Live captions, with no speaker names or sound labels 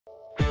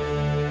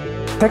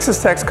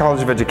Texas Tech's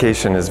College of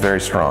Education is very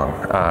strong,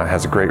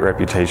 has a great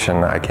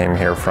reputation. I came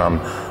here from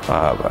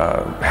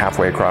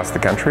halfway across the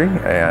country,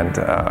 and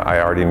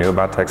I already knew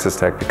about Texas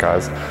Tech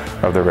because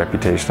of the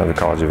reputation of the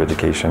College of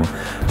Education.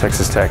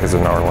 Texas Tech is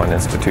an R1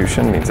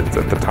 institution, means it's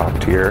at the top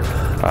tier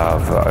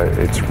of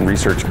its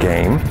research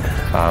game.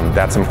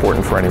 That's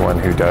important for anyone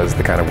who does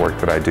the kind of work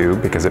that I do,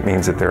 because it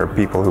means that there are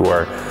people who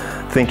are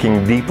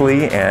thinking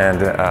deeply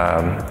and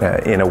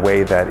in a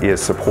way that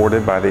is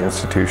supported by the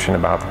institution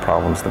about the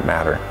problems that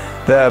matter.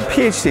 The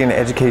PhD in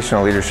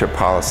Educational Leadership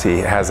Policy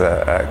has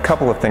a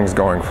couple of things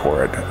going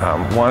for it.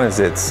 One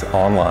is it's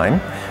online,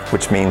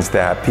 which means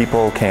that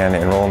people can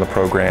enroll in the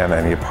program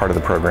and be a part of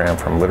the program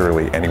from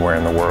literally anywhere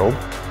in the world.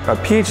 A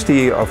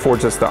PhD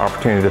affords us the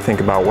opportunity to think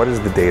about what does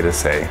the data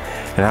say,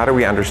 and how do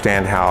we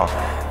understand how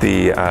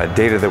the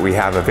data that we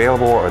have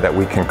available or that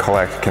we can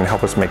collect can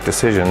help us make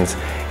decisions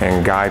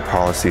and guide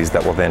policies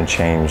that will then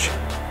change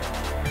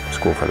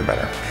school for the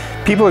better.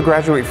 People who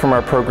graduate from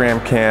our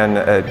program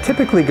can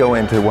typically go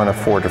into one of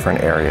four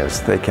different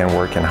areas. They can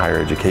work in higher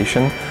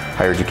education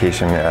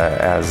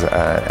as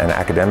an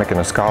academic and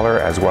a scholar,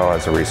 as well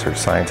as a research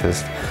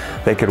scientist.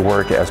 They could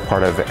work as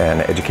part of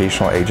an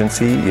educational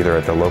agency, either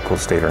at the local,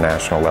 state, or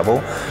national level,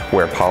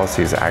 where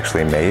policy is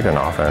actually made and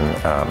often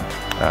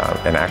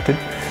enacted.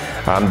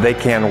 They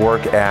can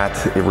work at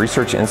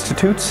research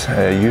institutes,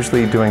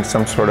 usually doing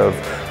some sort of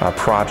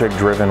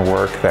project-driven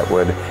work that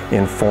would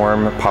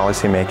inform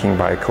policy making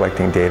by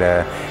collecting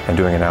data and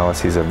doing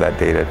analyses of that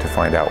data to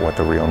find out what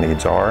the real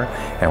needs are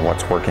and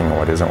what's working and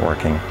what isn't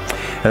working.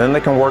 And then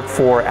they can work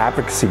for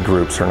advocacy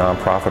groups or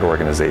nonprofit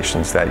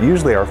organizations that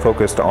usually are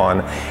focused on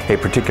a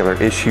particular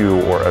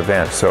issue or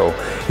event. So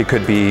it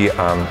could be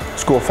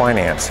school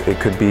finance, it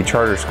could be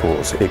charter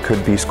schools, it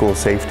could be school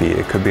safety,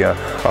 it could be a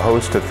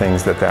host of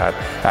things that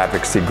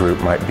advocacy group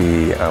might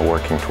be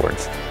working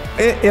towards.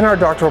 In our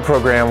doctoral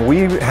program, we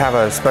have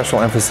a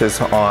special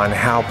emphasis on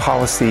how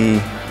policy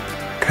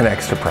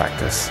connects to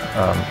practice.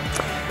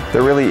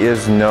 There really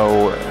is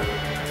no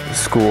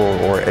school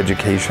or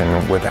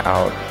education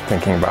without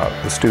thinking about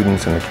the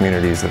students and the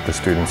communities that the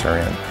students are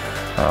in.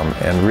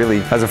 And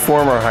really, as a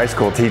former high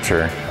school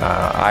teacher,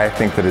 I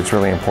think that it's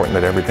really important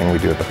that everything we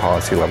do at the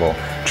policy level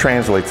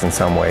translates in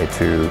some way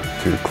to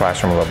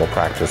classroom level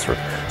practice or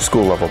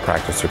school level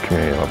practice or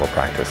community level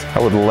practice. I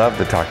would love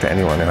to talk to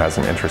anyone who has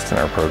an interest in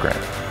our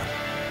program.